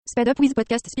Sped up with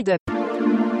podcast speed up.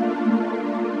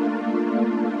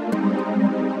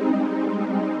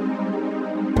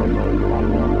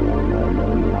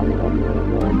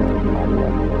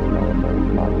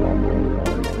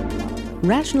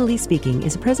 Rationally Speaking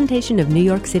is a presentation of New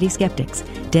York City Skeptics,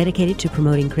 dedicated to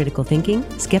promoting critical thinking,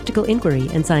 skeptical inquiry,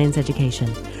 and science education.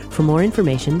 For more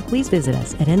information, please visit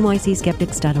us at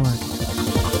nycskeptics.org.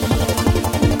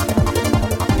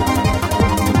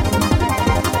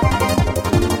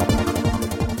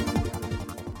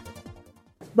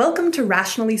 Welcome to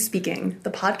Rationally Speaking, the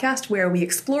podcast where we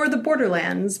explore the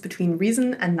borderlands between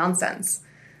reason and nonsense.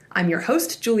 I'm your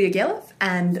host, Julia Galef,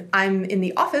 and I'm in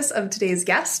the office of today's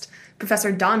guest,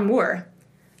 Professor Don Moore.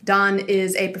 Don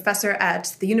is a professor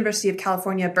at the University of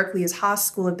California, Berkeley's Haas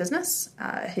School of Business.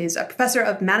 He's a professor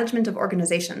of management of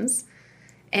organizations.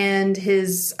 And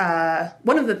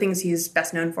one of the things he's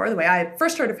best known for, the way I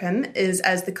first heard of him, is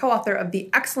as the co-author of the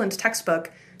excellent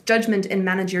textbook, Judgment in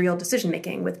Managerial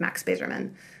Decision-Making with Max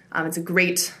Bazerman. It's a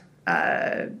great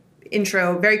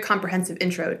intro, very comprehensive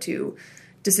intro to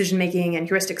decision-making and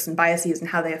heuristics and biases and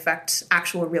how they affect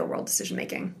actual real-world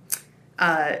decision-making.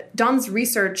 Don's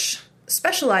research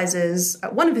specializes,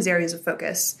 one of his areas of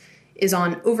focus is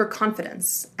on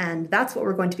overconfidence, and that's what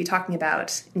we're going to be talking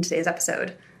about in today's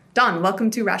episode. Don,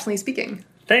 welcome to Rationally Speaking.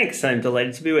 Thanks. I'm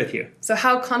delighted to be with you. So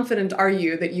how confident are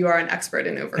you that you are an expert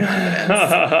in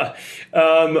overconfidence?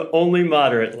 Only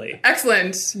moderately.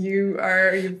 Excellent.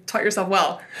 You've taught yourself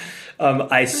well.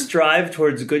 I strive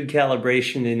towards good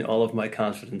calibration in all of my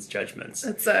confidence judgments.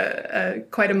 That's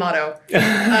quite a motto.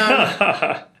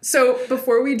 So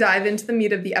before we dive into the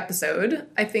meat of the episode,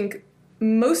 I think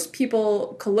most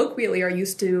people colloquially are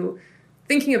used to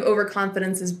thinking of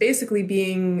overconfidence as basically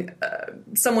being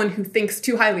someone who thinks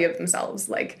too highly of themselves,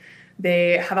 like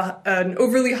they have an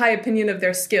overly high opinion of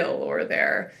their skill or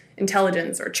their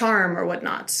intelligence or charm or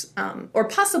whatnot. Or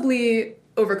possibly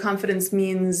overconfidence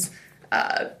means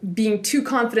being too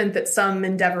confident that some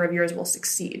endeavor of yours will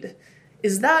succeed.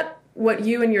 Is that what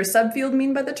you and your subfield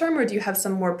mean by the term, or do you have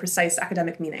some more precise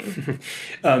academic meaning?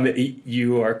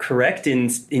 You are correct in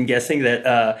guessing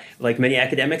that, like many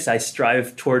academics, I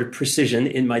strive toward precision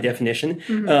in my definition,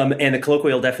 and the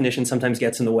colloquial definition sometimes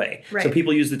gets in the way. Right. So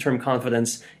people use the term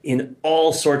confidence in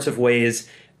all sorts of ways,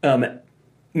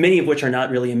 many of which are not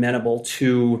really amenable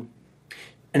to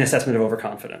an assessment of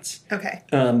overconfidence. Okay.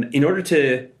 In order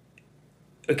to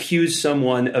accuse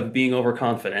someone of being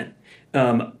overconfident,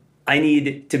 I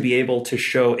need to be able to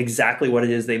show exactly what it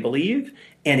is they believe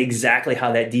and exactly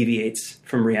how that deviates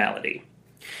from reality.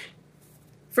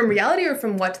 From reality or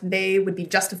from what they would be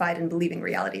justified in believing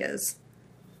reality is?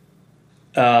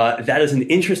 That is an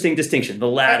interesting distinction. The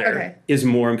latter Okay. is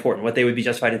more important, what they would be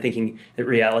justified in thinking that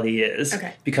reality is.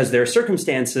 Okay. Because there are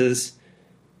circumstances,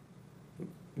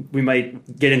 we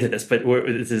might get into this, but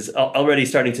this is already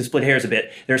starting to split hairs a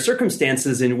bit. There are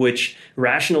circumstances in which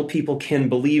rational people can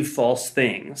believe false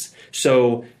things.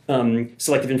 So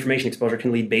selective information exposure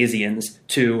can lead Bayesians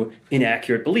to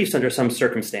inaccurate beliefs under some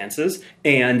circumstances.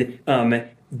 And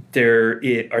there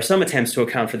are some attempts to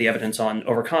account for the evidence on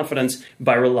overconfidence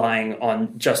by relying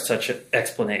on just such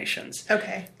explanations.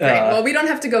 Okay, great. Well, we don't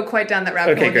have to go quite down that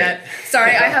rabbit hole yet.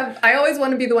 Sorry, I always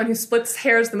want to be the one who splits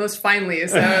hairs the most finely.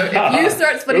 So if you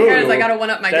start splitting hairs, I got to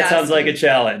one-up my guess. That sounds like a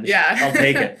challenge. Yeah. I'll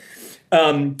take it.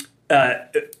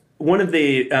 One of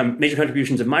the major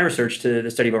contributions of my research to the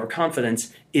study of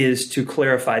overconfidence is to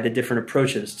clarify the different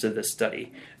approaches to the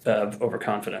study of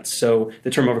overconfidence. So the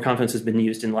term overconfidence has been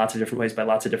used in lots of different ways by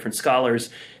lots of different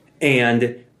scholars,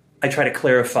 and I try to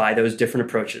clarify those different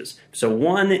approaches. So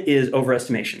one is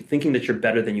overestimation, thinking that you're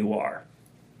better than you are.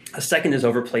 A second is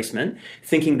overplacement,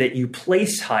 thinking that you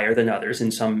place higher than others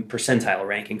in some percentile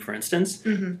ranking, for instance,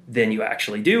 than you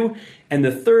actually do. And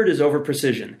the third is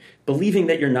overprecision, believing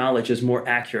that your knowledge is more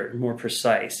accurate, more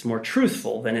precise, more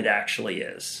truthful than it actually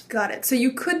is. Got it. So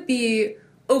you could be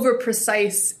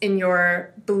over-precise in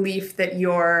your belief that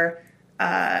you're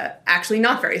actually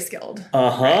not very skilled.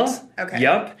 Right? Okay.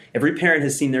 Yep. Every parent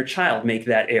has seen their child make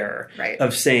that error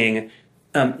of saying,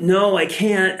 no, I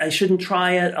can't. I shouldn't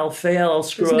try it. I'll fail. I'll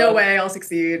screw up. There's no way I'll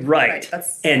succeed. Right.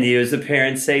 And you as a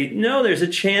parent say, no, there's a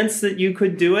chance that you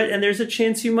could do it, and there's a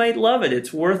chance you might love it.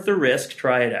 It's worth the risk.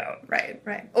 Try it out. Right.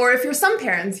 Or if you're some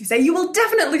parents, you say, you will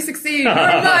definitely succeed. You're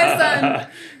my son.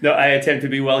 No, I attempt to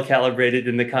be well calibrated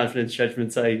in the confidence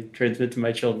judgments I transmit to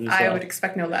my children as well. I would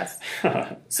expect no less.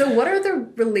 So what are the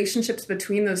relationships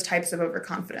between those types of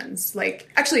overconfidence?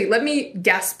 Actually, let me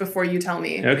guess before you tell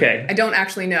me. Okay. I don't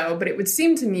actually know, but it would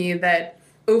seem to me that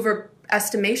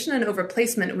overestimation and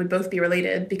overplacement would both be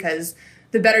related, because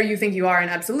the better you think you are in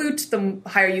absolute, the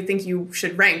higher you think you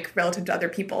should rank relative to other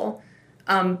people.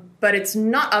 But it's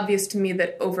not obvious to me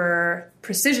that over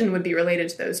precision would be related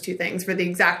to those two things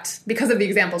because of the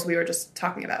examples we were just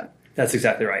talking about. That's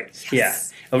exactly right.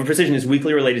 Yes. Yeah. Over precision is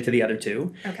weakly related to the other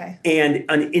two. Okay. And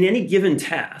in any given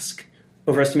task,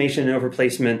 overestimation and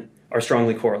overplacement are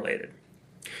strongly correlated.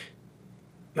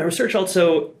 My research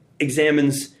also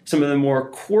examines some of the more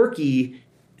quirky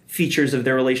features of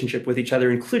their relationship with each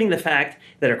other, including the fact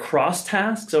that across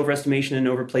tasks, overestimation and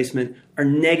overplacement are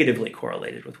negatively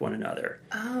correlated with one another.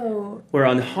 Oh. Where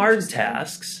on hard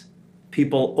tasks,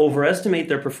 people overestimate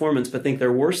their performance but think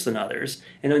they're worse than others.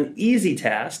 And on easy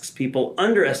tasks, people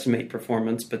underestimate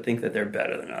performance but think that they're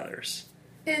better than others.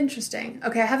 Interesting.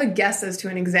 Okay, I have a guess as to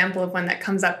an example of when that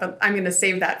comes up, but I'm going to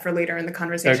save that for later in the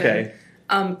conversation. Okay.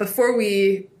 Before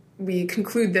we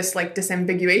conclude this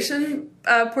disambiguation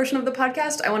portion of the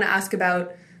podcast, I want to ask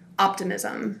about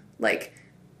optimism,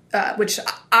 which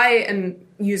I am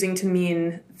using to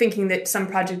mean thinking that some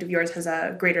project of yours has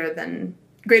a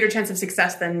greater chance of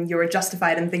success than you're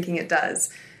justified in thinking it does.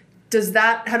 How does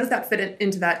that fit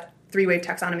into that three-wave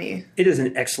taxonomy? It is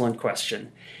an excellent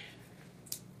question.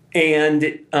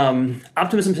 And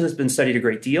optimism has been studied a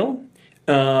great deal.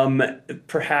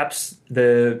 Perhaps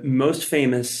the most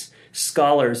famous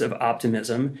scholars of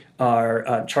optimism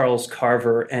are Charles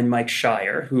Carver and Mike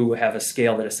Shire, who have a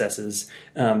scale that assesses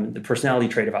the personality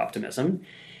trait of optimism.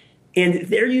 And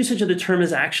their usage of the term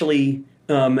is actually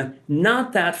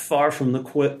not that far from the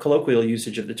colloquial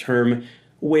usage of the term,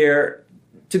 where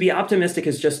to be optimistic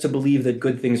is just to believe that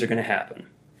good things are going to happen.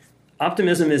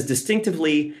 Optimism is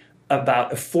distinctively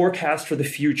about a forecast for the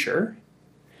future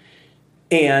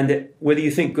and whether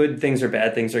you think good things or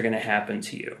bad things are going to happen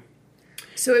to you.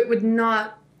 So it would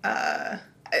not,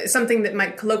 something that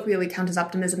might colloquially count as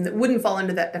optimism that wouldn't fall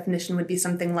into that definition would be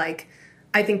something like,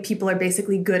 I think people are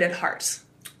basically good at heart.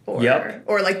 Or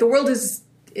the world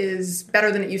is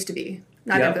better than it used to be.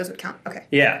 Neither of those would count. Okay.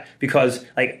 Yeah, because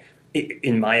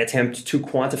in my attempt to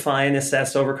quantify and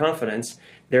assess overconfidence,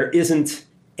 there isn't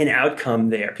an outcome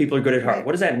there. People are good at heart. Right.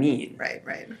 What does that mean?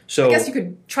 Right. So I guess you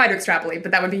could try to extrapolate,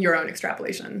 but that would be your own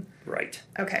extrapolation. Right.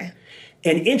 Okay.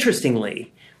 And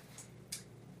interestingly,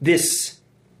 this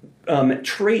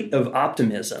trait of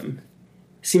optimism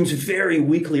seems very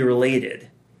weakly related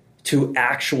to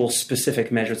actual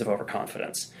specific measures of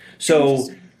overconfidence. So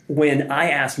when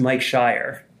I asked Mike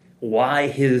Shire why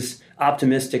his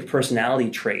optimistic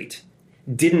personality trait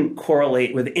didn't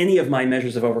correlate with any of my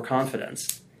measures of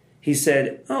overconfidence, he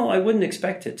said, I wouldn't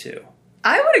expect it to.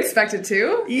 I would expect it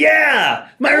to. Yeah!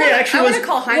 My reaction was,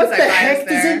 call what the heck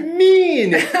does it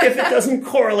mean if it doesn't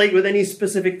correlate with any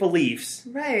specific beliefs?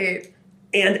 Right.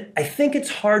 And I think it's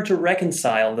hard to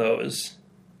reconcile those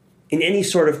in any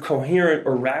sort of coherent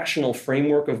or rational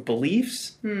framework of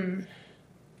beliefs.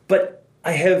 But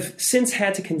I have since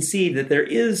had to concede that there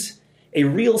is a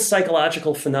real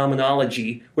psychological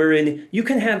phenomenology wherein you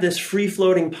can have this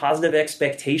free-floating positive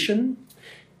expectation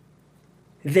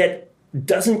that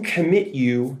doesn't commit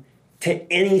you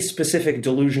to any specific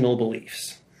delusional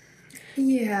beliefs.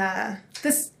 Yeah.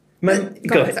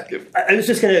 Go ahead. I was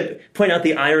just going to point out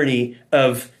the irony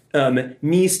of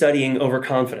me studying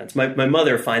overconfidence. My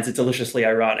mother finds it deliciously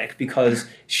ironic because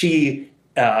she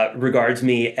regards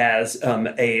me as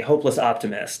a hopeless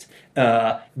optimist,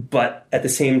 but at the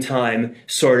same time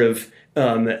sort of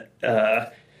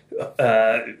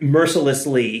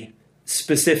mercilessly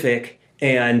specific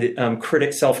and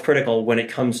self-critical when it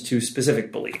comes to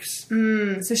specific beliefs.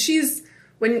 So she's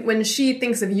when she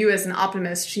thinks of you as an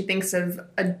optimist, she thinks of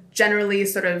a generally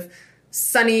sort of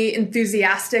sunny,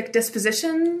 enthusiastic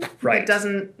disposition that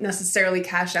doesn't necessarily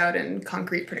cash out in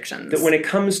concrete predictions. That when it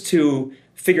comes to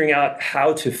figuring out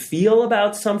how to feel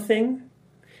about something,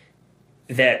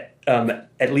 that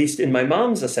at least in my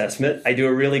mom's assessment, I do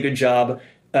a really good job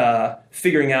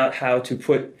figuring out how to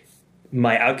put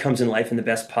my outcomes in life in the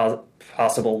best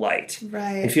possible light.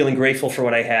 Right. And feeling grateful for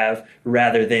what I have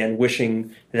rather than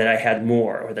wishing that I had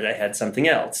more or that I had something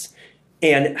else.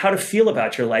 And how to feel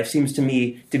about your life seems to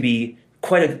me to be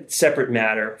quite a separate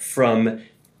matter from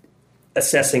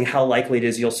assessing how likely it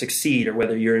is you'll succeed or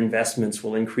whether your investments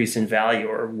will increase in value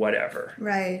or whatever.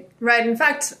 Right. In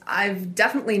fact, I've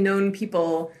definitely known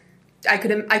people, I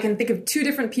can think of two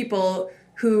different people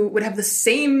who would have the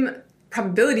same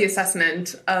probability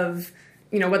assessment of,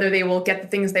 whether they will get the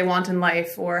things they want in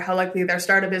life or how likely their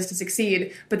startup is to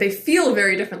succeed, but they feel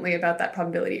very differently about that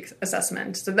probability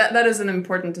assessment. So that is an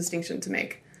important distinction to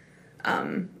make.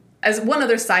 As one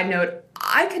other side note,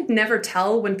 I could never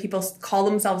tell when people call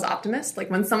themselves optimists, like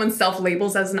when someone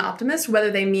self-labels as an optimist, whether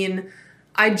they mean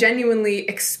I genuinely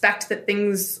expect that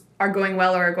things are going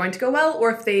well or are going to go well,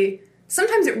 or if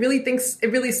sometimes it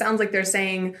really sounds like they're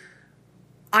saying,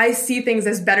 I see things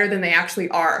as better than they actually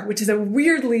are, which is a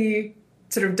weirdly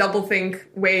sort of doublethink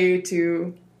way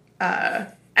to,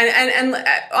 and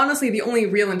honestly, the only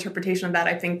real interpretation of that,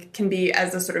 I think, can be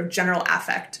as a sort of general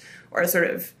affect or a sort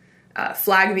of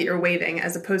flag that you're waving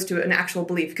as opposed to an actual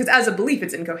belief. Because as a belief,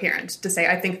 it's incoherent to say,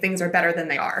 I think things are better than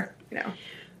they are, you know.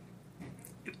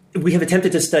 We have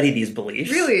attempted to study these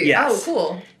beliefs. Really? Yes. Oh,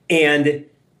 cool. And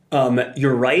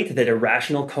you're right that a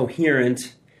rational,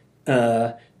 coherent,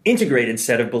 integrated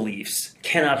set of beliefs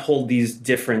cannot hold these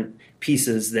different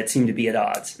pieces that seem to be at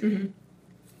odds. Mm-hmm.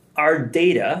 Our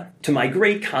data, to my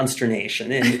great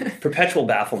consternation and perpetual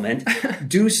bafflement,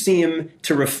 do seem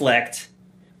to reflect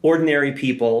ordinary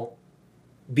people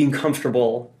being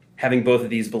comfortable having both of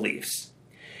these beliefs.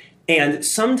 And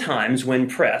sometimes when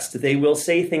pressed, they will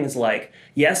say things like,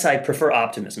 yes, I prefer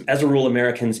optimism. As a rule,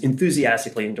 Americans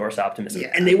enthusiastically endorse optimism.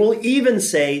 Yeah. And they will even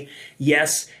say,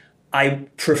 yes, I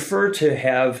prefer to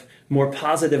have more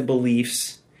positive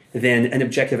beliefs than an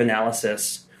objective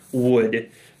analysis would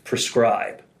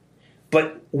prescribe.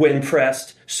 But when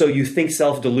pressed, so you think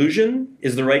self-delusion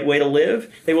is the right way to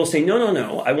live? They will say,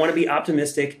 no, I want to be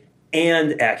optimistic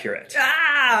and accurate.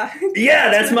 Ah! Yeah,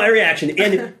 that's my reaction.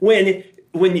 And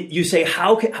when you say,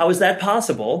 how is that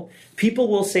possible? People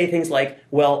will say things like,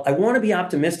 well, I want to be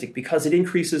optimistic because it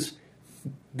increases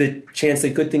the chance that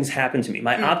good things happen to me.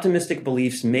 My optimistic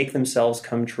beliefs make themselves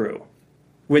come true.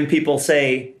 When people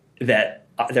say that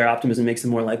their optimism makes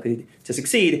them more likely to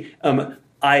succeed,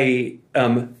 I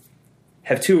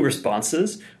have two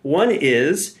responses. One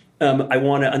is I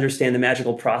want to understand the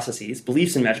magical processes,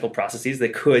 beliefs in magical processes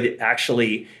that could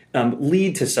actually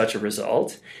lead to such a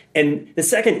result. And the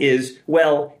second is,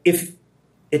 well, if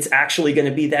it's actually going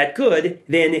to be that good,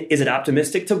 then is it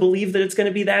optimistic to believe that it's going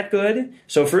to be that good?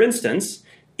 So, for instance,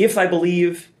 if I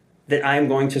believe that I'm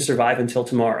going to survive until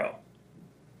tomorrow,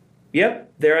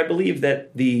 yep, there I believe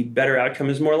that the better outcome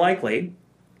is more likely.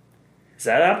 Is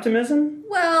that optimism?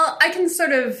 Well,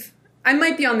 I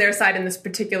might be on their side in this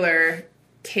particular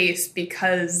case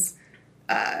because,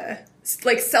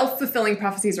 like, self-fulfilling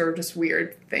prophecies are just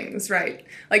weird things, right?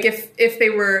 Like, if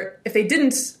they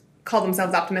didn't call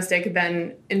themselves optimistic,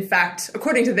 then, in fact,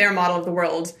 according to their model of the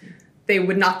world, they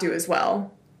would not do as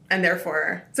well. And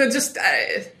therefore, so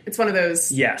it's one of those.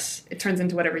 Yes. It turns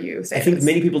into whatever you say. I think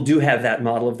many people do have that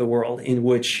model of the world in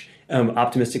which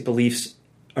optimistic beliefs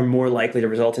are more likely to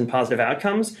result in positive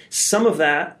outcomes. Some of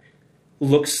that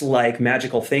looks like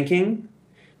magical thinking.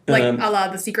 Like a la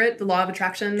The Secret, the law of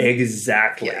attraction.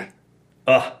 Exactly. Yeah.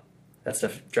 Ugh, that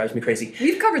stuff drives me crazy.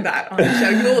 We've covered that on the show.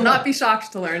 You will not be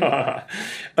shocked to learn.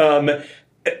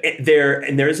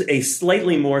 There's a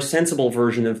slightly more sensible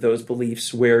version of those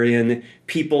beliefs wherein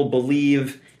people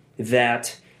believe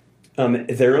that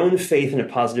their own faith in a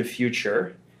positive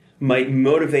future might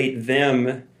motivate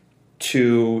them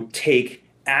to take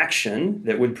action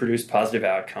that would produce positive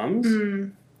outcomes.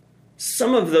 Mm.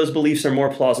 Some of those beliefs are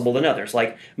more plausible than others.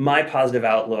 Like, my positive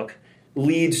outlook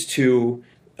leads to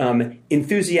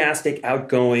enthusiastic,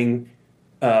 outgoing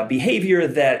behavior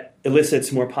that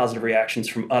elicits more positive reactions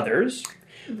from others.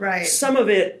 Right. Some of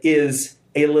it is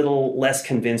a little less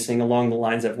convincing along the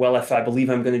lines of, well, if I believe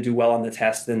I'm going to do well on the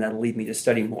test, then that'll lead me to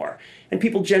study more. And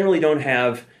people generally don't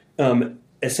have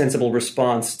a sensible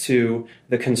response to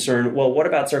the concern, well, what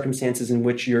about circumstances in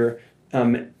which you're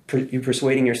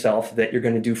persuading yourself that you're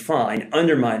going to do fine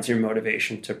undermines your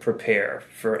motivation to prepare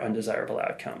for undesirable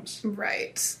outcomes.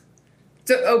 Right.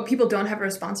 So, people don't have a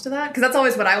response to that? Because that's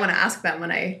always what I want to ask them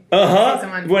when I see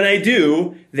someone. When I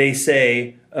do, they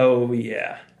say, oh,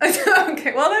 yeah.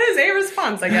 Okay, well, that is a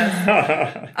response, I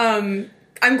guess.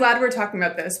 I'm glad we're talking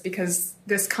about this because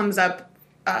this comes up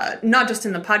not just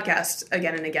in the podcast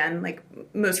again and again. Like,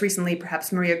 most recently,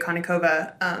 perhaps Maria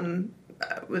Konnikova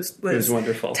was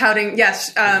wonderful. Touting, yes,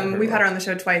 we've had her on the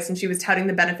show twice, and she was touting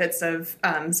the benefits of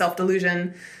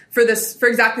self-delusion for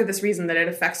exactly this reason, that it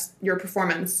affects your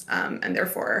performance and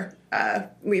therefore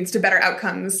leads to better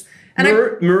outcomes. And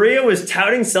Maria was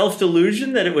touting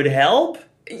self-delusion, that it would help?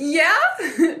 Yeah.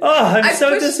 Oh, I'm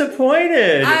so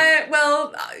disappointed.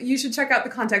 Well, you should check out the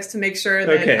context to make sure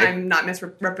that I'm not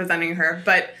misrepresenting her.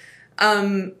 But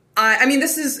I mean,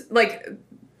 this is like...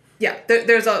 Yeah,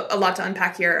 there's a lot to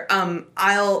unpack here.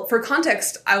 For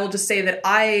context, I will just say that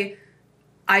I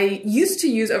used to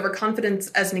use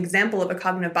overconfidence as an example of a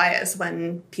cognitive bias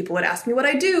when people would ask me what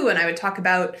I do, and I would talk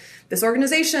about this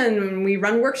organization, and we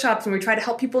run workshops, and we try to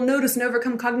help people notice and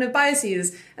overcome cognitive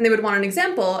biases, and they would want an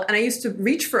example, and I used to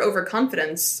reach for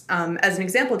overconfidence as an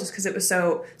example just because it was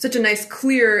such a nice,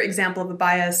 clear example of a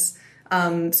bias,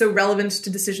 so relevant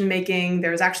to decision-making. There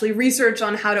was actually research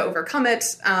on how to overcome it,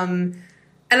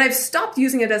 And I've stopped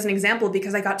using it as an example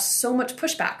because I got so much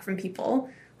pushback from people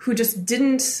who just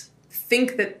didn't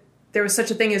think that there was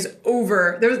such a thing as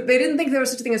they didn't think there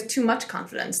was such a thing as too much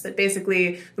confidence, that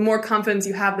basically the more confidence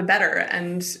you have, the better.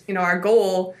 And, our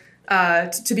goal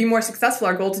to be more successful,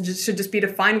 our goal should just be to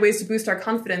find ways to boost our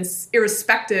confidence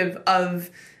irrespective of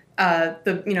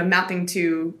the mapping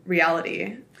to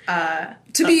reality.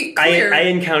 To be clear, I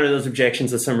encounter those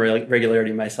objections with some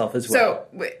regularity myself as well.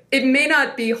 So it may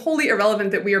not be wholly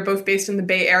irrelevant that we are both based in the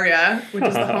Bay Area, which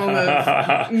is the home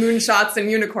of moonshots and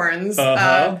unicorns.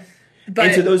 But,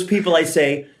 and to those people I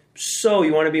say, so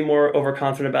you want to be more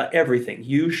overconfident about everything.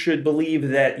 You should believe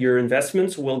that your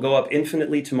investments will go up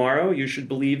infinitely tomorrow. You should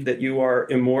believe that you are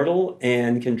immortal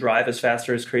and can drive as fast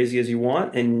or as crazy as you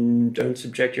want and don't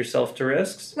subject yourself to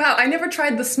risks. Wow, I never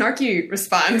tried the snarky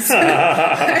response.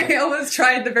 I always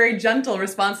tried the very gentle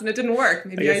response and it didn't work.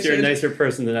 Maybe I guess you're a nicer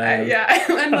person than I am. Yeah,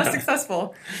 I'm less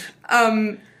successful.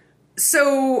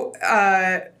 So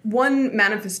one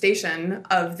manifestation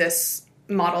of this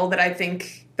model that I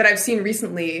think that I've seen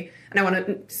recently, and I want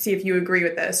to see if you agree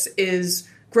with this, is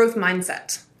growth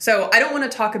mindset. So I don't want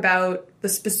to talk about the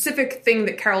specific thing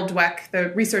that Carol Dweck, the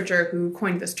researcher who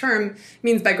coined this term,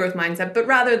 means by growth mindset, but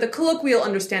rather the colloquial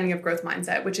understanding of growth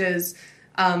mindset, which is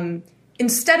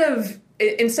instead of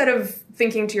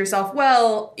thinking to yourself,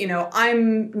 well,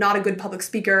 I'm not a good public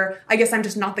speaker, I guess I'm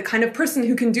just not the kind of person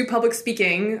who can do public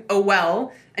speaking, oh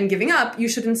well, and giving up, you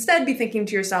should instead be thinking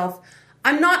to yourself,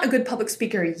 I'm not a good public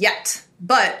speaker yet,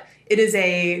 but it is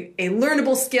a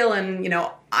learnable skill, and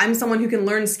I'm someone who can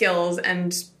learn skills,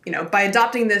 and by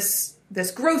adopting this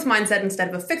growth mindset instead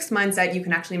of a fixed mindset, you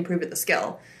can actually improve at the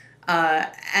skill.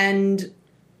 And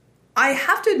I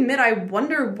have to admit, I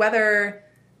wonder whether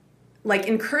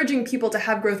encouraging people to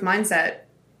have growth mindset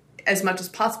as much as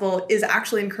possible is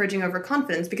actually encouraging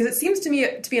overconfidence, because it seems to me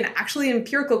to be an actually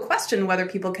empirical question whether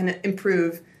people can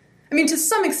improve. I mean, to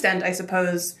some extent, I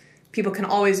suppose people can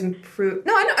always improve.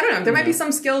 No, I don't know. There might be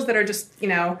some skills that are just,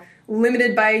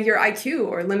 limited by your IQ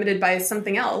or limited by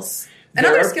something else. And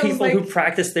there other are skills people who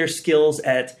practice their skills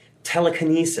at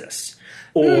telekinesis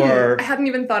or I hadn't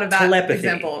even thought of that telepathy.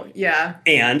 Example. Yeah.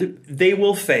 And they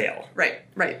will fail. Right.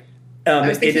 I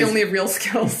was thinking only of real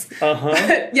skills.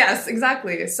 Yes,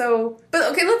 exactly. So,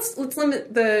 but okay, let's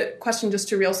limit the question just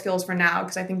to real skills for now,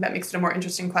 because I think that makes it a more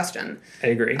interesting question. I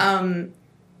agree.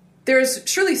 There's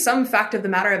surely some fact of the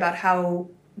matter about how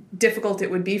difficult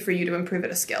it would be for you to improve at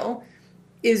a skill.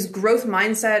 Is growth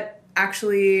mindset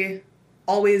actually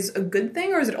always a good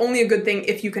thing, or is it only a good thing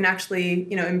if you can actually,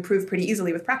 improve pretty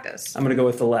easily with practice? I'm going to go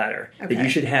with the latter. Okay. That you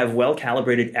should have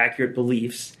well-calibrated, accurate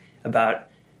beliefs about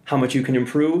how much you can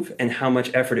improve and how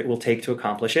much effort it will take to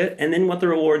accomplish it, and then what the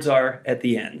rewards are at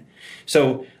the end.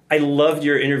 So I loved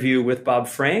your interview with Bob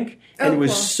Frank and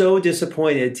was so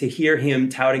disappointed to hear him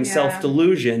touting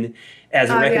self-delusion as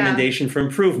a recommendation for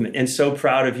improvement, and so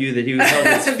proud of you that you held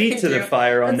his feet to the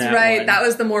fire on that. That's right. One. That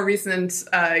was the more recent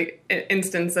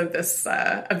instance of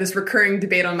this recurring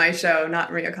debate on my show,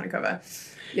 not Maria Konnikova.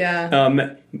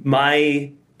 Yeah.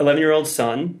 My 11-year-old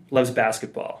son loves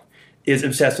basketball, is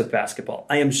obsessed with basketball.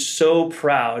 I am so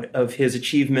proud of his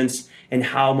achievements and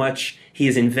how much he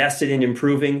is invested in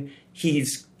improving.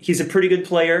 He's a pretty good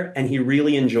player, and he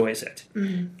really enjoys it.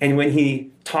 Mm-hmm. And when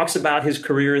he talks about his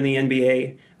career in the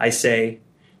NBA, I say,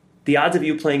 the odds of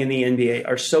you playing in the NBA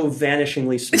are so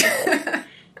vanishingly small.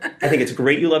 I think it's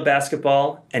great you love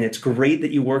basketball, and it's great that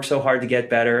you work so hard to get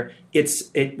better.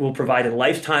 It will provide a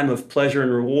lifetime of pleasure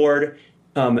and reward,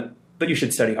 but you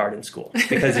should study hard in school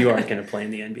because you aren't going to play in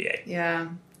the NBA. Yeah.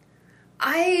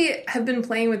 I have been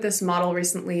playing with this model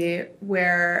recently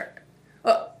where...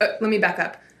 let me back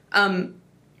up.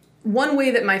 One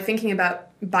way that my thinking about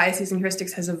biases and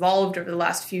heuristics has evolved over the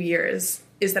last few years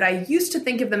is that I used to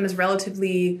think of them as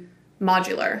relatively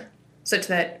modular, such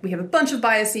that we have a bunch of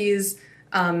biases.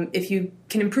 If you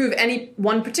can improve any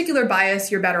one particular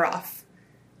bias, you're better off.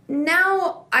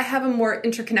 Now I have a more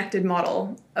interconnected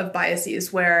model of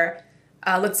biases where,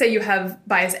 let's say you have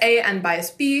bias A and bias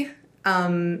B.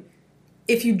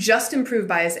 If you just improve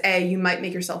bias A, you might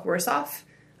make yourself worse off.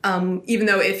 Even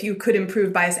though if you could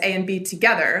improve bias A and B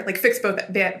together, fix both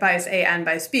bias A and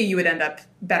bias B, you would end up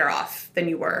better off than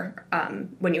you were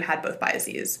when you had both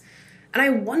biases. And I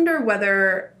wonder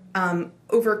whether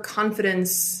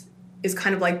overconfidence is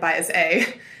kind of like bias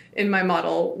A in my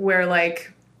model, where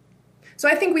so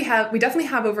I think we definitely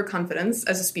have overconfidence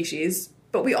as a species,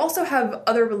 but we also have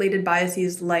other related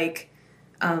biases like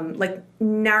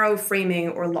narrow framing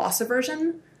or loss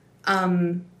aversion.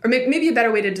 Or maybe a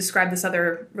better way to describe this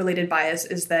other related bias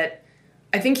is that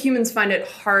I think humans find it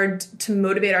hard to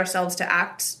motivate ourselves to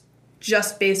act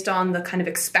just based on the kind of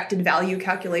expected value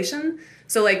calculation.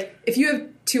 So like if you have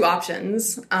two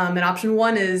options, and option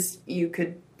one is you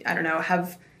could, I don't know,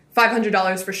 have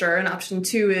 $500 for sure, and option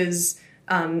two is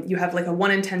you have like a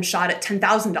 1 in 10 shot at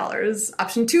 $10,000.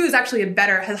 Option two is actually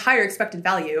has higher expected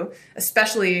value,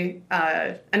 especially,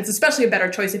 and it's especially a better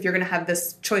choice if you're going to have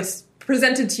this choice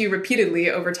presented to you repeatedly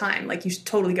over time. Like you should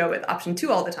totally go with option two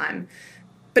all the time.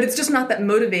 But it's just not that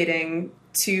motivating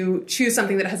to choose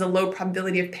something that has a low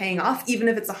probability of paying off, even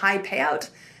if it's a high payout.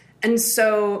 And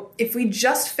so if we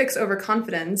just fix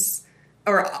overconfidence,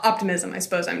 or optimism, I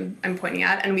suppose I'm pointing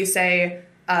at, and we say,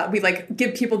 we like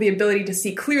give people the ability to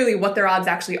see clearly what their odds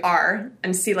actually are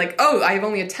and see like, oh, I have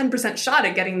only a 10% shot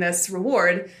at getting this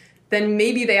reward, then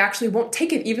maybe they actually won't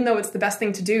take it even though it's the best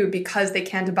thing to do because they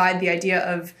can't abide the idea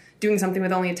of doing something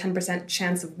with only a 10%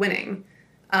 chance of winning.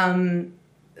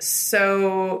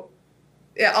 So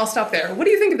yeah, I'll stop there. What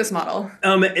do you think of this model?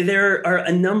 There are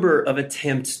a number of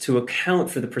attempts to account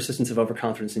for the persistence of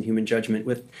overconfidence in human judgment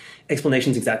with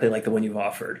explanations exactly like the one you've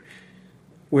offered,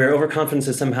 where overconfidence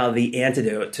is somehow the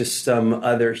antidote to some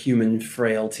other human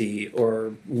frailty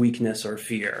or weakness or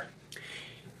fear.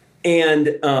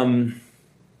 And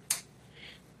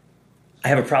I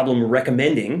have a problem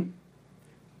recommending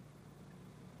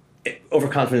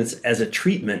overconfidence as a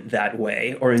treatment that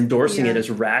way or endorsing it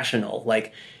as rational.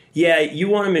 Like, yeah, you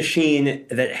want a machine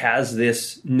that has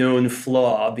this known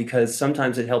flaw because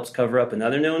sometimes it helps cover up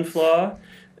another known flaw.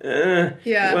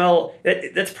 Well,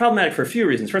 that's problematic for a few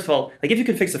reasons. First of all, like if you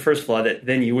could fix the first flaw,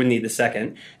 then you wouldn't need the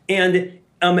second. And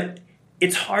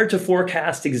it's hard to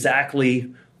forecast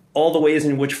exactly all the ways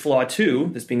in which flaw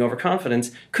 2, this being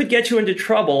overconfidence, could get you into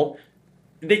trouble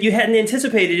that you hadn't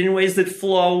anticipated in ways that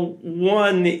flaw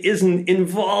 1 isn't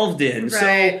involved in. Right. So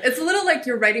it's a little like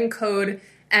you're writing code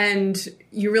and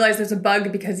you realize there's a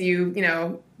bug because you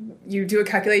do a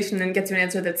calculation and it gets you an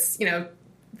answer that's,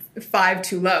 5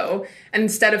 too low. And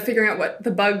instead of figuring out what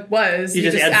the bug was, you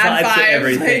just add 5 to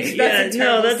everything. Like,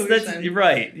 that's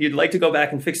right. You'd like to go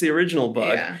back and fix the original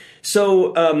bug. Yeah.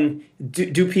 So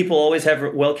do people always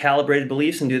have well-calibrated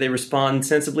beliefs, and do they respond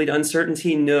sensibly to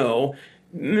uncertainty? No.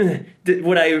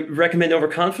 Would I recommend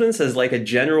overconfidence as like a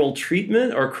general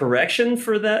treatment or correction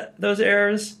for those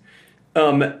errors?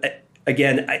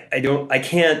 Again, I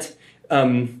can't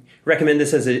recommend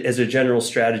this as a general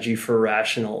strategy for a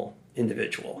rational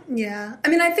individual. Yeah. I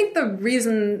mean, I think the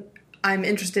reason I'm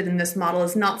interested in this model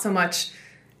is not so much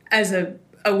as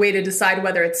a way to decide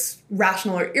whether it's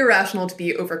rational or irrational to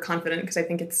be overconfident, because I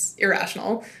think it's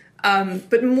irrational,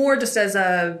 but more just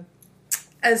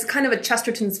as kind of a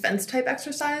Chesterton's fence type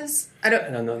exercise. I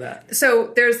don't know that.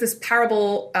 So there's this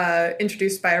parable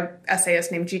introduced by an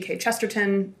essayist named G.K.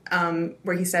 Chesterton,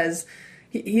 where he says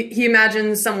he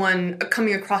imagines someone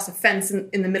coming across a fence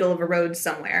in the middle of a road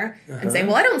somewhere and saying,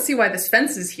 well, I don't see why this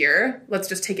fence is here. Let's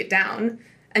just take it down.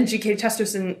 And G.K.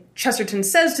 Chesterton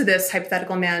says to this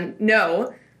hypothetical man,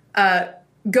 no,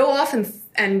 go off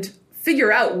and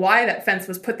figure out why that fence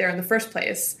was put there in the first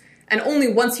place. And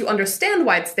only once you understand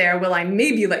why it's there will I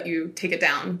maybe let you take it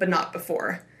down, but not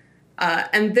before.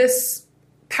 And this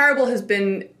parable has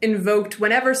been invoked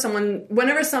whenever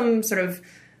some sort of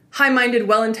high-minded,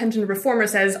 well-intentioned reformer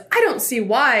says, I don't see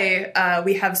why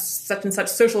we have such and such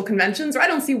social conventions, or I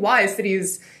don't see why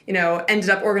cities, ended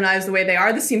up organized the way they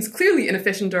are. This seems clearly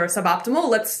inefficient or suboptimal.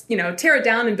 Let's, tear it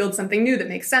down and build something new that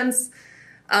makes sense.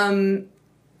 And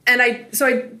I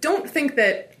don't think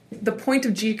that the point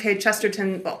of G.K.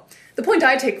 Chesterton, the point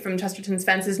I take from Chesterton's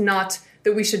fence is not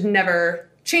that we should never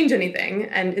change anything.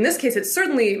 And in this case,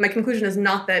 my conclusion is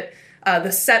not that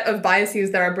the set of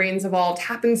biases that our brains evolved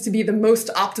happens to be the most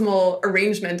optimal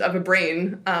arrangement of a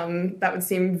brain. That would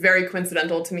seem very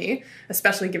coincidental to me,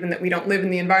 especially given that we don't live in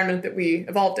the environment that we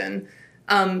evolved in.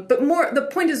 But the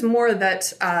point is more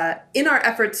that in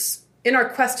our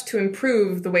quest to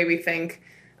improve the way we think,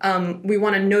 we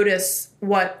want to notice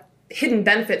what hidden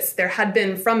benefits there had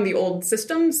been from the old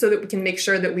system so that we can make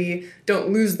sure that we don't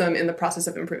lose them in the process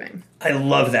of improving. I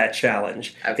love that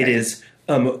challenge. Okay. It is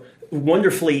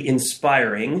wonderfully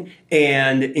inspiring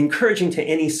and encouraging to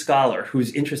any scholar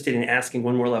who's interested in asking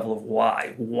one more level of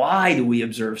why. Why do we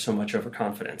observe so much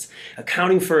overconfidence?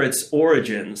 Accounting for its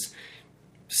origins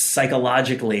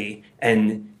psychologically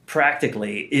and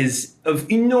practically is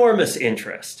of enormous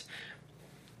interest.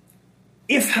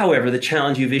 If, however, the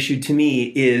challenge you've issued to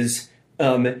me is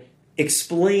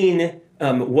explain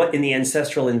what in the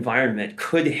ancestral environment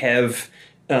could have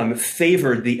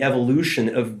favored the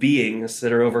evolution of beings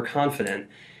that are overconfident,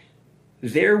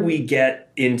 there we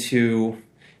get into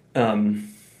some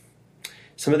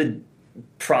of the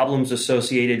problems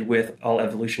associated with all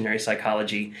evolutionary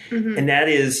psychology, and that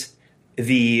is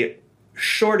the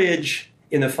shortage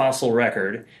in the fossil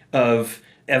record of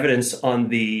evidence on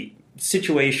the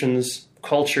situations,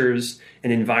 cultures,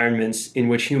 and environments in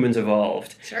which humans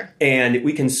evolved. Sure. And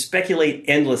we can speculate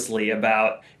endlessly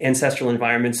about ancestral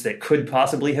environments that could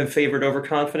possibly have favored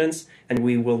overconfidence, and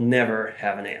we will never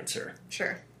have an answer.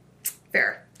 Sure.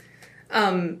 Fair.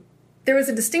 There was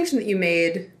a distinction that you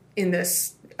made in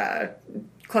this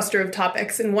cluster of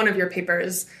topics in one of your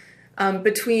papers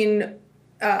between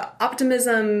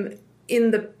optimism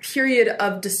in the period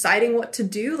of deciding what to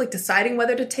do, like deciding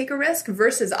whether to take a risk,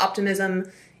 versus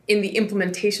optimism in the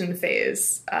implementation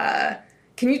phase.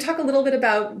 Can you talk a little bit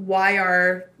about why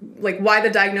the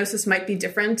diagnosis might be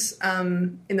different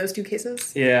in those two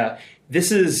cases? Yeah,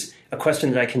 this is a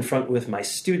question that I confront with my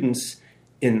students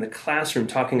in the classroom,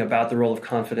 talking about the role of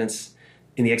confidence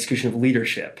in the execution of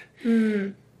leadership.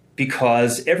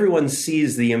 Because everyone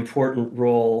sees the important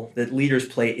role that leaders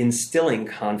play instilling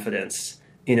confidence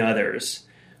in others,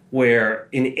 where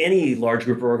in any large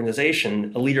group or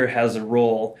organization, a leader has a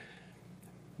role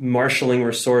marshaling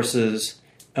resources,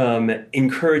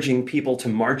 encouraging people to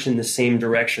march in the same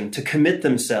direction, to commit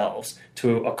themselves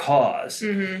to a cause.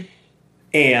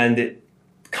 And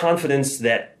confidence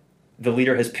that the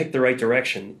leader has picked the right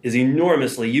direction is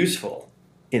enormously useful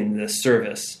in the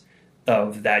service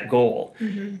of that goal.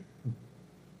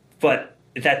 But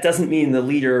that doesn't mean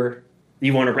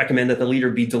you want to recommend that the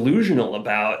leader be delusional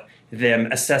about them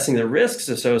assessing the risks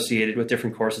associated with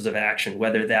different courses of action,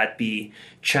 whether that be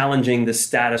challenging the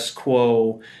status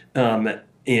quo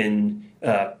in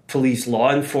police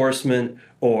law enforcement,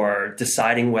 or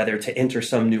deciding whether to enter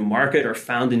some new market or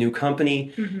found a new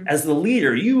company. As the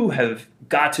leader, you have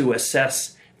got to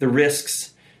assess the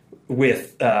risks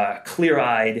with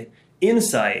clear-eyed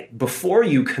insight before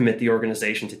you commit the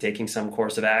organization to taking some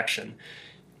course of action.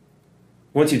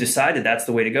 Once you've decided that's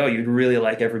the way to go, you'd really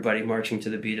like everybody marching to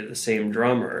the beat of the same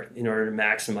drummer in order to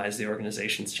maximize the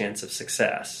organization's chance of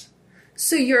success.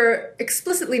 So you're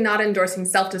explicitly not endorsing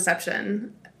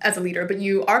self-deception as a leader, but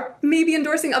you are maybe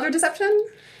endorsing other deception?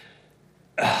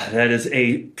 That is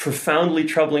a profoundly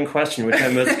troubling question, which I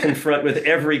must confront with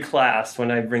every class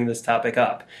when I bring this topic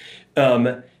up.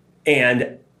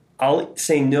 And I'll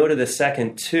say no to the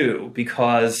second, too,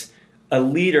 because a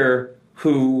leader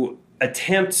who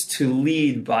attempts to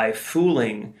lead by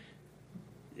fooling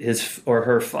his or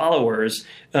her followers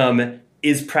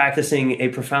is practicing a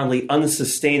profoundly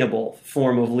unsustainable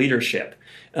form of leadership.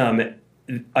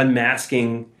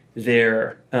 Unmasking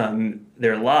their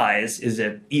lies is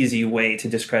an easy way to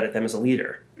discredit them as a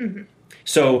leader.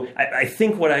 So I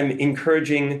think what I'm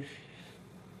encouraging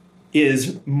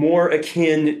is more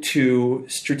akin to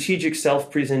strategic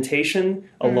self-presentation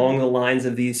along the lines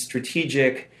of these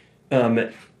strategic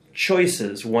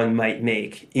choices one might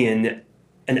make in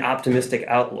an optimistic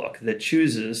outlook that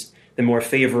chooses the more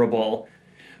favorable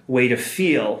way to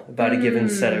feel about a given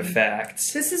set of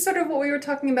facts. This is sort of what we were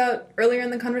talking about earlier in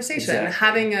the conversation, Exactly.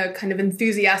 Having a kind of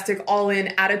enthusiastic, all-in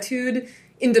attitude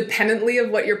independently of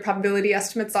what your probability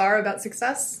estimates are about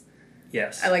success.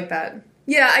 Yes. I like that.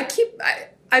 Yeah,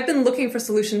 I've been looking for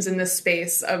solutions in this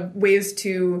space of ways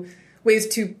to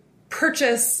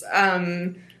purchase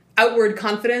outward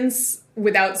confidence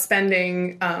without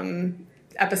spending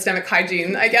epistemic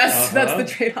hygiene, I guess. That's the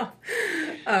trade-off.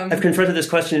 I've confronted this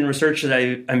question in research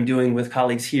that I'm doing with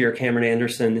colleagues here, Cameron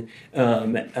Anderson,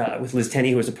 with Liz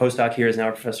Tenney, who was a postdoc here, is now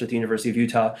a professor at the University of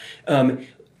Utah,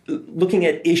 looking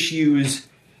at issues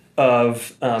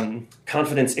of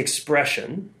confidence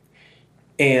expression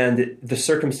and the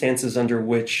circumstances under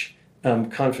which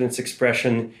confidence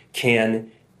expression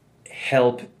can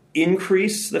help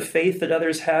increase the faith that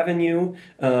others have in you,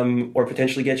 or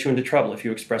potentially get you into trouble if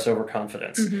you express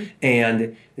overconfidence.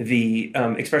 And the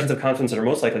expressions of confidence that are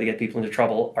most likely to get people into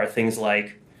trouble are things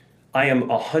like, I am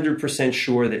 100%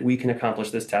 sure that we can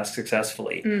accomplish this task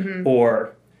successfully.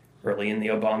 Or, early in the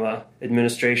Obama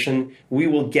administration, we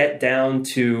will get down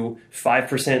to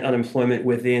 5% unemployment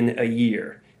within a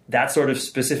year. That sort of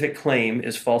specific claim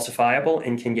is falsifiable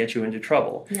and can get you into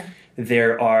trouble.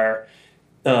 There are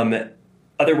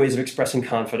other ways of expressing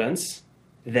confidence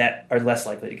that are less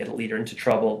likely to get a leader into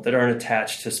trouble that aren't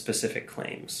attached to specific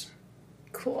claims.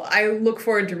 Cool. I look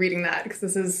forward to reading that because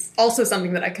this is also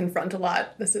something that I confront a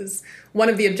lot. This is one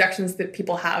of the objections that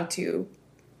people have to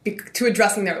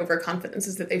addressing their overconfidence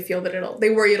is that they feel that they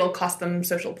worry it'll cost them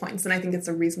social points, and I think it's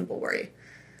a reasonable worry.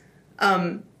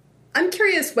 I'm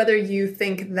curious whether you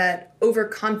think that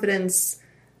overconfidence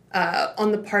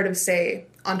on the part of, say,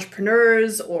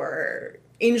 entrepreneurs or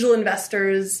angel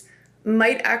investors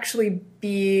might actually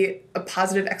be a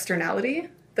positive externality,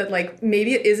 that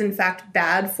maybe it is in fact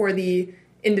bad for the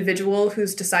individual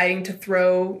who's deciding to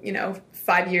throw,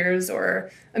 5 years or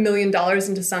 $1 million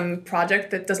into some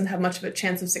project that doesn't have much of a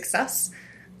chance of success.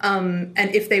 And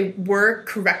if they were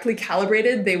correctly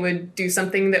calibrated, they would do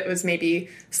something that was maybe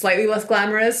slightly less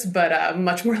glamorous, but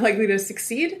much more likely to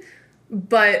succeed.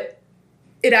 But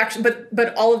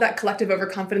but all of that collective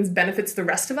overconfidence benefits the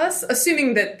rest of us,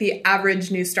 assuming that the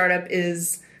average new startup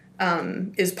is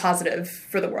positive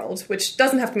for the world, which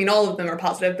doesn't have to mean all of them are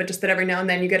positive, but just that every now and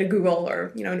then you get a Google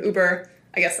or, an Uber.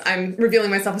 I guess I'm revealing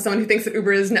myself as someone who thinks that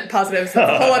Uber is net positive, so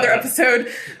that's a whole other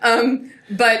episode.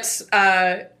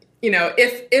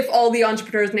 If all the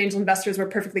entrepreneurs and angel investors were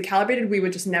perfectly calibrated, we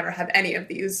would just never have any of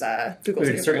these Googles.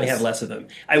 We would certainly have less of them.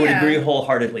 I would agree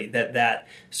wholeheartedly that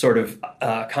sort of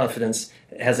confidence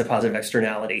has a positive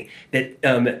externality.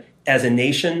 That as a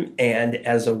nation and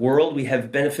as a world, we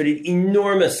have benefited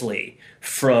enormously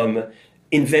from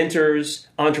inventors,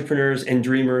 entrepreneurs, and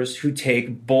dreamers who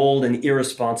take bold and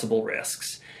irresponsible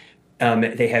risks.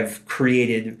 They have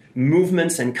created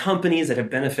movements and companies that have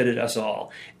benefited us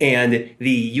all. And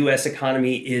the U.S.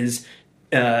 economy is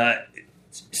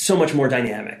so much more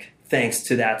dynamic thanks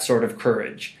to that sort of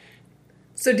courage.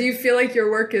 So do you feel like your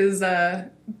work is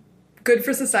good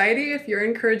for society if you're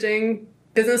encouraging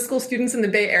business school students in the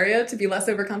Bay Area to be less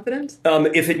overconfident?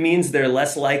 If it means they're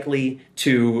less likely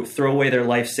to throw away their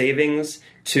life savings,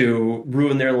 to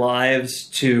ruin their lives,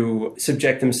 to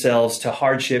subject themselves to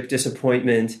hardship,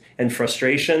 disappointment, and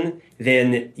frustration,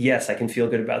 then yes, I can feel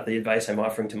good about the advice I'm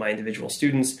offering to my individual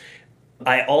students.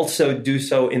 I also do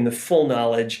so in the full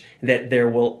knowledge that there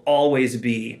will always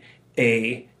be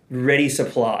a ready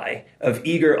supply of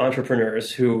eager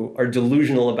entrepreneurs who are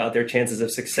delusional about their chances of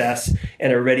success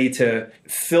and are ready to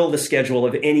fill the schedule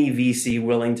of any VC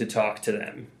willing to talk to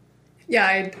them.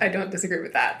 Yeah, I don't disagree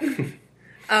with that.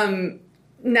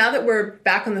 Now that we're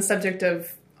back on the subject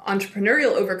of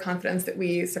entrepreneurial overconfidence that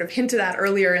we sort of hinted at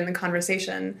earlier in the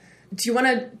conversation, do you want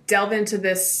to delve into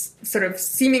this sort of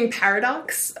seeming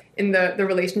paradox in the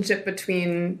relationship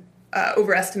between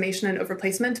overestimation and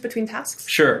overplacement between tasks?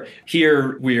 Sure.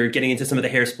 Here we're getting into some of the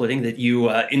hair splitting that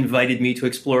you invited me to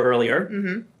explore earlier.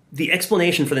 Mm-hmm. The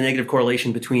explanation for the negative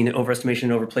correlation between overestimation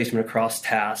and overplacement across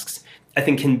tasks, I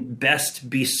think, can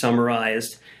best be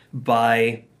summarized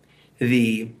by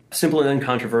the simple and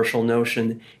uncontroversial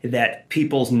notion that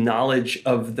people's knowledge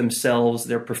of themselves,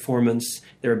 their performance,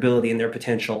 their ability, and their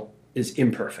potential is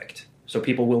imperfect. So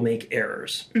people will make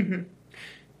errors. Mm-hmm.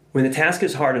 When the task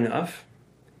is hard enough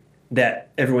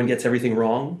that everyone gets everything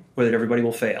wrong, or that everybody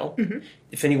will fail, mm-hmm.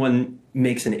 if anyone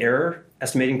makes an error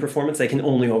estimating performance, they can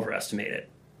only overestimate it.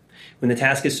 When the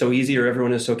task is so easy or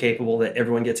everyone is so capable that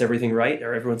everyone gets everything right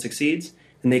or everyone succeeds,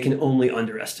 then they can only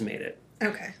underestimate it.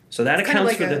 Okay. So that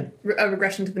accounts for a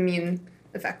regression to the mean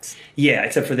effect. Yeah,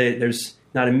 except for there's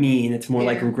not a mean. It's more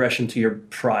like regression to your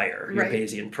prior, your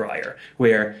Bayesian prior,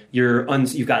 where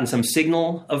you've gotten some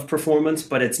signal of performance,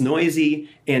 but it's noisy,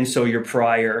 and so your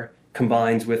prior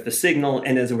combines with the signal,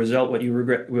 and as a result, what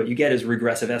you get is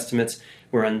regressive estimates,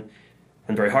 where on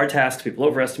very hard tasks, people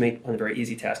overestimate, on very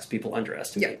easy tasks, people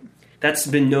underestimate. Yep. That's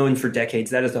been known for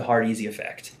decades. That is the hard-easy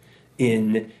effect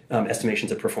in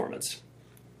estimations of performance.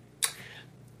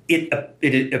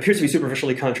 It appears to be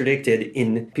superficially contradicted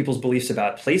in people's beliefs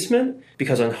about placement,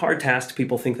 because on hard tasks,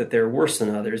 people think that they're worse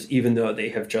than others, even though they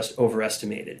have just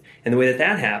overestimated. And the way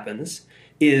that happens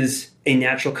is a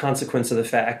natural consequence of the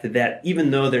fact that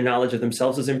even though their knowledge of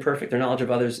themselves is imperfect, their knowledge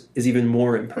of others is even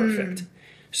more imperfect.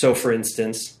 So, for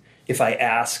instance, if I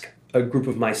ask a group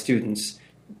of my students,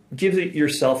 give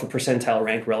yourself a percentile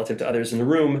rank relative to others in the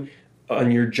room on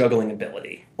your juggling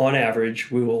ability. On average,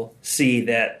 we will see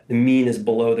that the mean is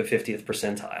below the 50th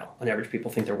percentile. On average, people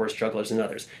think they're worse jugglers than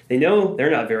others. They know they're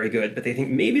not very good, but they think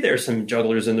maybe there's some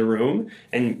jugglers in the room,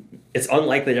 and it's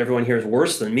unlikely that everyone here is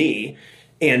worse than me.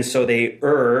 And so they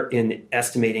err in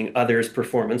estimating others'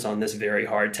 performance on this very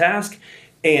hard task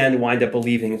and wind up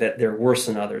believing that they're worse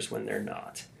than others when they're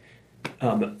not.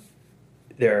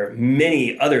 There are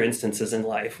many other instances in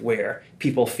life where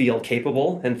people feel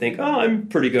capable and think, oh, I'm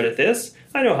pretty good at this.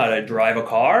 I know how to drive a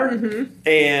car,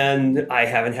 and I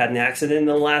haven't had an accident in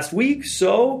the last week,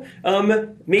 so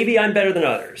maybe I'm better than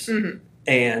others. Mm-hmm.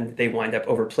 And they wind up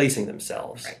overplacing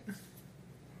themselves. Right.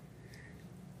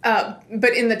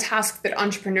 But in the tasks that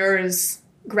entrepreneurs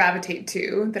gravitate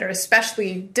to that are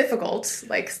especially difficult,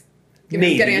 like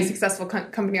getting a successful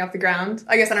company off the ground.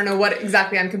 I guess I don't know what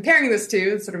exactly I'm comparing this to.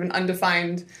 It's sort of an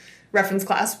undefined reference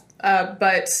class.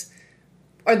 But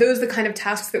are those the kind of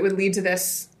tasks that would lead to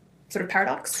this sort of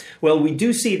paradox? Well, we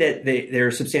do see that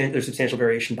there's substantial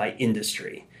variation by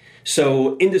industry.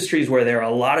 So industries where there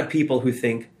are a lot of people who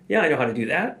think, yeah, I know how to do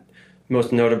that,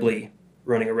 most notably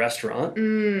running a restaurant,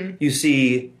 you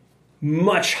see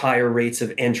much higher rates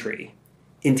of entry,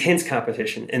 intense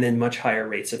competition, and then much higher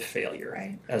rates of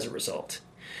failure as a result.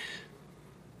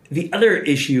 The other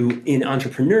issue in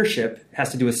entrepreneurship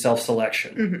has to do with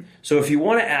self-selection. Mm-hmm. So if you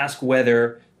want to ask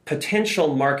whether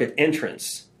potential market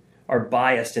entrants are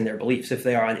biased in their beliefs, if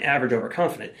they are on average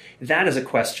overconfident, that is a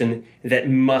question that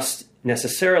must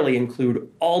necessarily include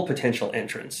all potential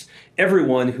entrants,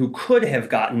 everyone who could have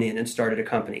gotten in and started a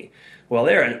company. Well,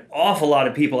 there are an awful lot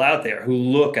of people out there who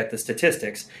look at the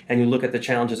statistics and who look at the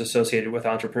challenges associated with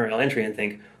entrepreneurial entry and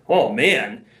think, oh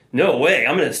man, no way,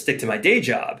 I'm going to stick to my day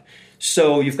job.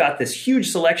 So you've got this huge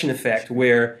selection effect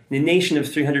where in a nation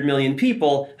of 300 million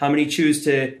people, how many choose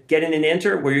to get in and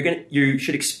enter? Where you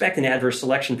should expect an adverse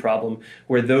selection problem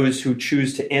where those who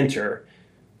choose to enter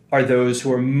are those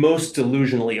who are most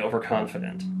delusionally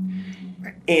overconfident.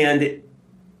 And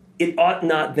it ought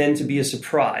not then to be a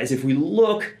surprise if we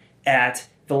look at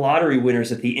the lottery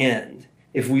winners at the end,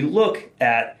 if we look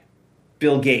at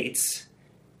Bill Gates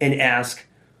and ask,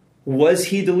 was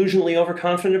he delusionally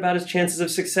overconfident about his chances of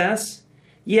success?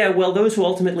 Yeah, well, those who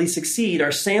ultimately succeed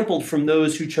are sampled from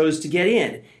those who chose to get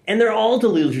in, and they're all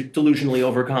delusionally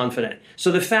overconfident.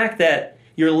 So the fact that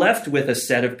you're left with a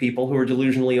set of people who are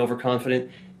delusionally overconfident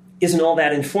isn't all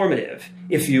that informative.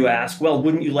 If you ask, well,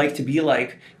 wouldn't you like to be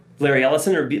like Larry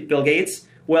Ellison or Bill Gates?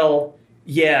 Well,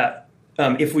 yeah,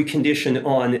 if we condition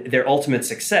on their ultimate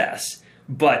success.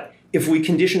 But if we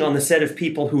condition on the set of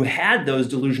people who had those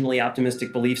delusionally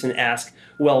optimistic beliefs and ask,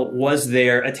 well, was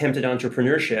their attempted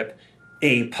entrepreneurship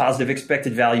a positive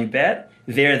expected value bet?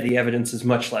 There, the evidence is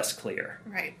much less clear.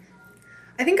 Right.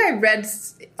 I think I read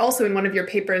also in one of your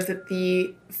papers that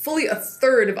fully a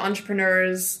third of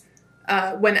entrepreneurs,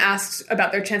 when asked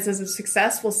about their chances of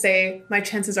success, will say, my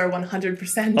chances are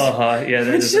 100%. Yeah,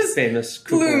 that is a famous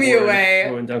Cooper blew me away.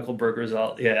 Owen Dunkelberg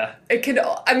result, yeah. I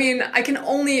can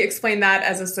only explain that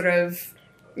as a sort of,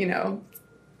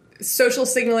 social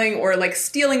signaling or like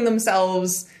steeling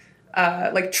themselves,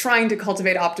 like trying to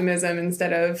cultivate optimism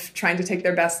instead of trying to take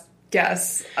their best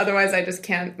guess. Otherwise, I just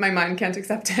can't, my mind can't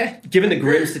accept it. Given the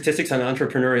grim statistics on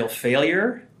entrepreneurial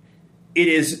failure, it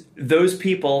is those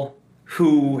people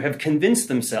who have convinced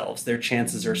themselves their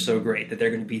chances are so great that they're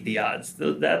going to beat the odds.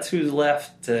 That's who's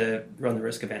left to run the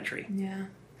risk of entry. Yeah.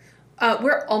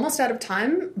 We're almost out of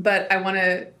time, but I want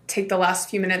to take the last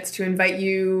few minutes to invite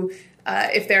you,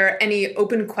 if there are any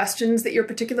open questions that you're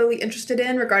particularly interested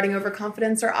in regarding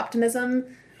overconfidence or optimism.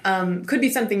 Could be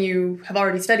something you have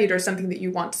already studied or something that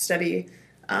you want to study.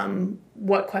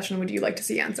 What question would you like to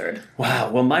see answered?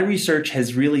 Wow. Well, my research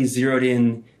has really zeroed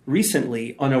in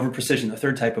recently on overprecision, the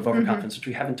third type of overconfidence, which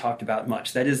we haven't talked about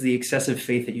much. That is the excessive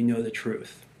faith that you know the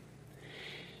truth.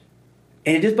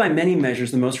 And it is by many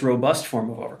measures the most robust form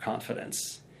of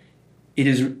overconfidence. It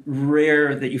is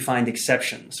rare that you find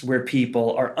exceptions where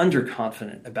people are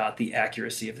underconfident about the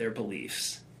accuracy of their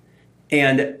beliefs.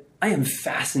 And I am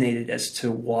fascinated as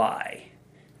to why.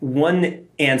 One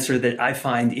answer that I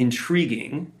find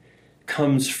intriguing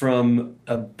comes from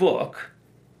a book,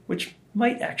 which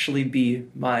might actually be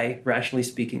my Rationally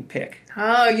Speaking pick.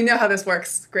 Oh, you know how this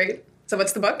works. Great. So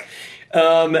what's the book?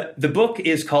 The book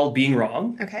is called Being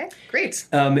Wrong. Okay, great.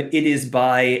 It is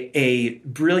by a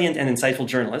brilliant and insightful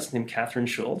journalist named Catherine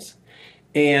Schulz.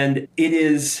 And it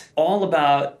is all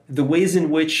about the ways in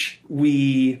which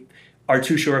we are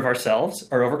too sure of ourselves,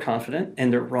 are overconfident,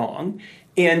 and are wrong.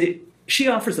 And she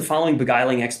offers the following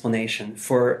beguiling explanation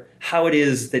for how it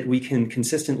is that we can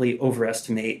consistently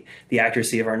overestimate the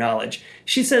accuracy of our knowledge.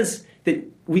 She says that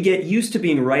we get used to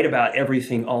being right about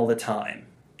everything all the time.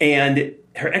 And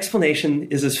her explanation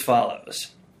is as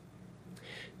follows.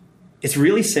 It's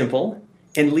really simple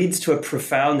and leads to a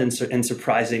profound and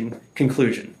surprising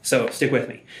conclusion. So stick with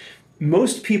me.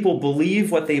 Most people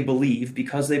believe what they believe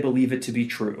because they believe it to be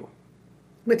true.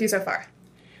 With you so far.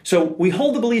 So we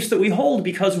hold the beliefs that we hold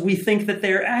because we think that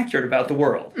they're accurate about the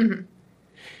world. Mm-hmm.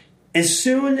 As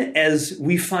soon as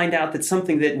we find out that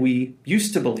something that we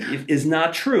used to believe is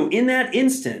not true, in that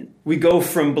instant, we go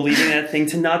from believing that thing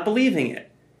to not believing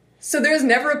it. So there's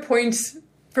never a point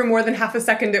for more than half a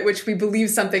second at which we believe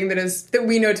something that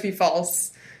we know to be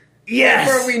false. Yes.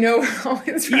 Or we know we're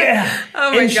always right. Yeah.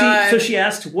 Oh my God. So she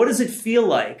asked, what does it feel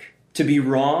like to be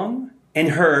wrong? And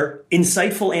her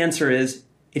insightful answer is,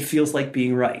 it feels like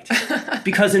being right.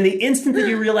 Because in the instant that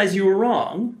you realize you were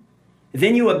wrong,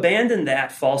 then you abandon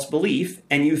that false belief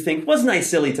and you think, wasn't I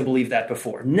silly to believe that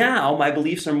before? Now my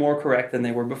beliefs are more correct than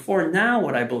they were before. Now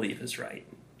what I believe is right.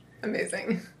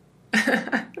 Amazing.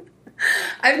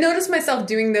 I've noticed myself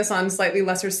doing this on slightly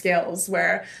lesser scales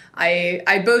where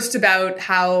I boast about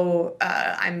how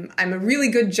I'm a really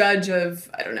good judge of,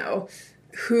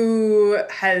 who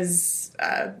has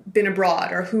been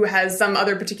abroad or who has some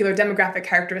other particular demographic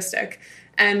characteristic.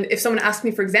 And if someone asks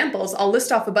me for examples, I'll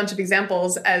list off a bunch of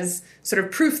examples as sort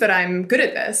of proof that I'm good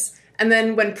at this. And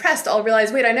then when pressed, I'll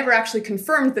realize, wait, I never actually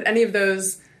confirmed that any of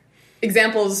those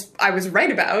examples I was right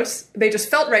about. They just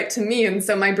felt right to me. And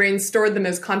so my brain stored them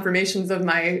as confirmations of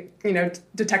my,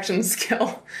 detection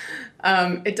skill.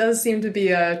 It does seem to be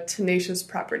a tenacious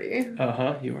property.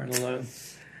 You aren't alone.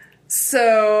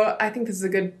 So I think this is a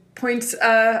good point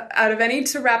out of any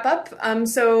to wrap up.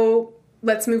 So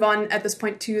let's move on at this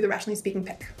point to the Rationally Speaking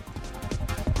pick.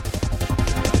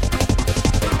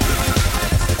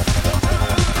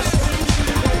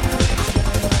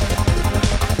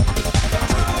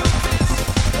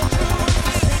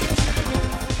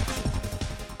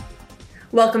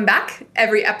 Welcome back.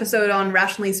 Every episode on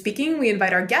Rationally Speaking, we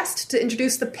invite our guest to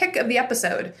introduce the pick of the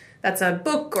episode. That's a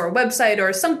book or a website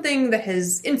or something that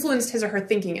has influenced his or her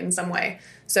thinking in some way.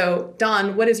 So,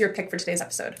 Don, what is your pick for today's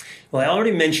episode? Well, I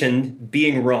already mentioned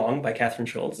Being Wrong by Kathryn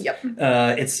Schulz. Yep.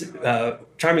 Its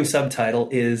charming subtitle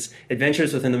is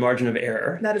Adventures Within the Margin of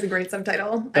Error. That is a great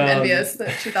subtitle. I'm envious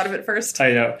that she thought of it first.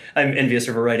 I know. I'm envious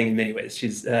of her writing in many ways.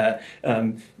 She's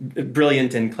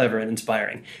brilliant and clever and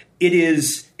inspiring. It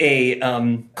is a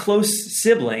close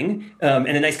sibling and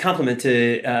a nice complement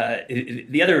to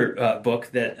the other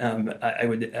book that I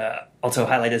would also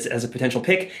highlight as a potential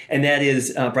pick, and that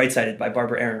is Bright-Sided by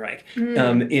Barbara Ehrenreich,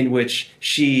 in which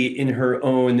she, in her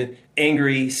own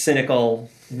angry, cynical,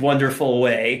 wonderful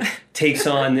way, takes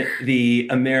on the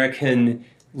American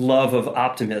love of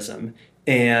optimism,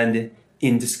 and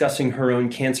in discussing her own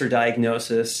cancer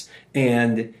diagnosis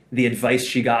and the advice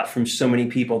she got from so many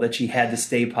people that she had to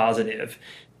stay positive,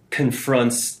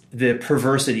 confronts the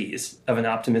perversities of an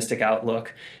optimistic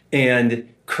outlook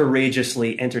and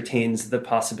courageously entertains the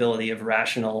possibility of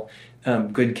rational,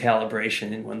 good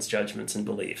calibration in one's judgments and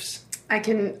beliefs. I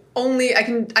can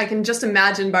just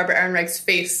imagine Barbara Ehrenreich's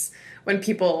face when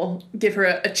people give her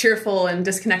a cheerful and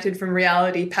disconnected from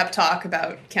reality pep talk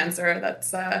about cancer. That's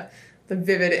the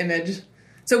vivid image.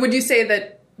 So would you say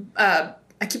that, I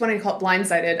keep wanting to call it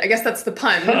blindsided. I guess that's the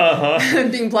pun,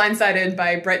 being blindsided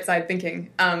by bright side thinking.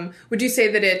 Would you say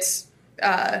that it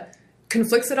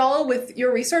conflicts at all with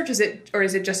your research? Is it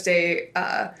just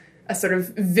a sort of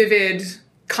vivid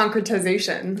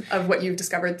concretization of what you've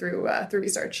discovered through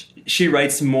research? She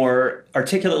writes more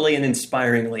articulately and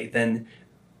inspiringly than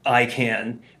I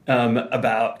can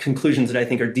about conclusions that I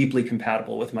think are deeply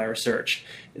compatible with my research,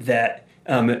 that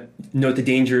note the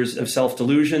dangers of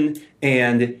self-delusion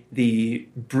and the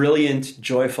brilliant,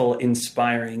 joyful,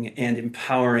 inspiring, and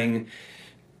empowering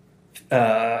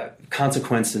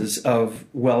consequences of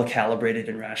well-calibrated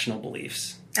and rational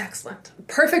beliefs. Excellent.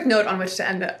 Perfect note on which to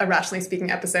end a Rationally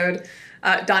Speaking episode.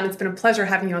 Don, it's been a pleasure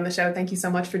having you on the show. Thank you so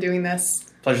much for doing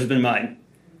this. Pleasure's been mine.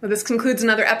 Well, this concludes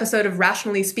another episode of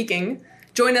Rationally Speaking.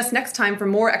 Join us next time for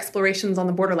more explorations on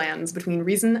the borderlands between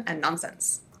reason and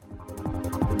nonsense.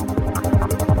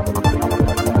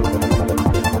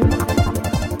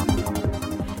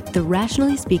 The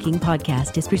Rationally Speaking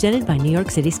podcast is presented by New York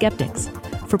City Skeptics.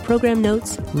 For program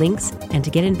notes, links, and to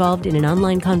get involved in an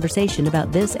online conversation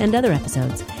about this and other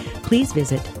episodes, please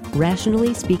visit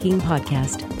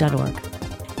rationallyspeakingpodcast.org.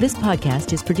 This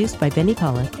podcast is produced by Benny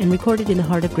Pollack and recorded in the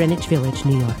heart of Greenwich Village,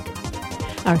 New York.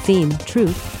 Our theme,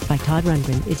 Truth, by Todd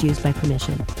Rundgren, is used by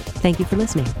permission. Thank you for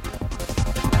listening.